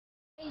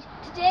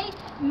Today,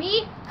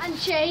 me and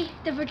Shay,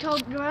 the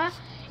photographer,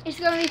 is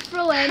going to be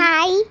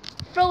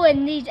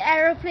throwing these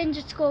aeroplanes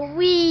that go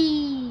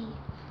wee.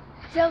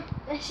 So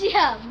let's see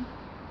them.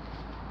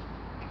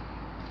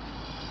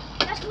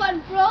 That's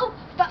one throw,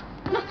 but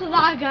look at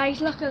that,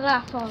 guys. Look at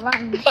that for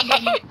land.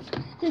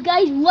 So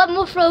guys, one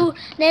more throw,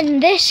 then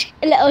this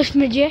little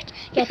midget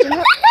gets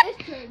another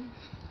turn.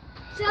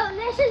 So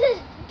this is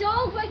a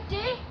dog right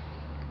there.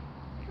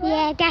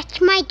 Yeah, that's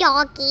my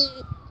doggy.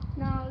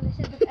 Now this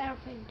is the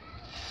airplane.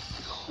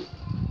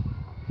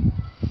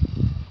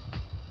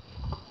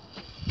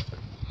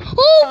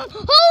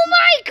 Oh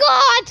my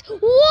God!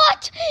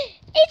 What?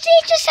 It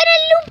just had a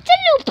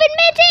loop-de-loop in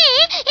mid-air.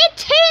 It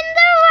turned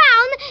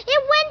around,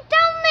 it went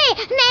down there,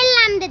 and it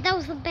landed. That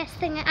was the best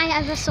thing I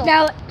ever saw.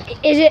 Now,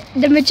 is it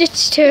the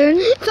midget's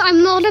turn? So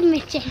I'm not a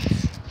midget.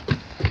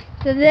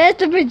 So there's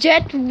the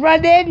midget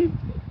running.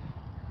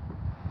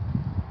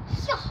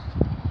 So,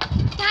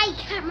 bye,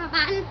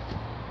 cameraman.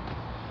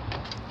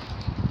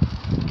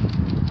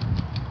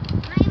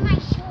 Why am I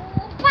so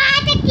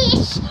bad at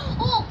this?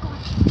 Oh God,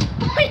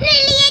 I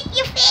nearly hit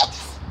your face.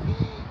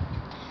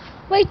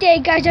 Wait there,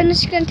 guys. I'm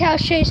just going to tell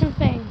Shay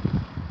something.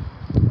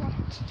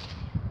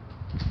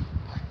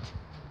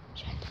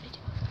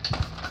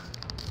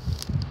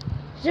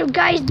 So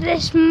guys,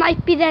 this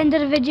might be the end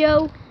of the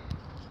video.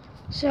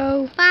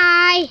 So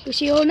Bye. we'll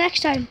see you all next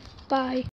time. Bye.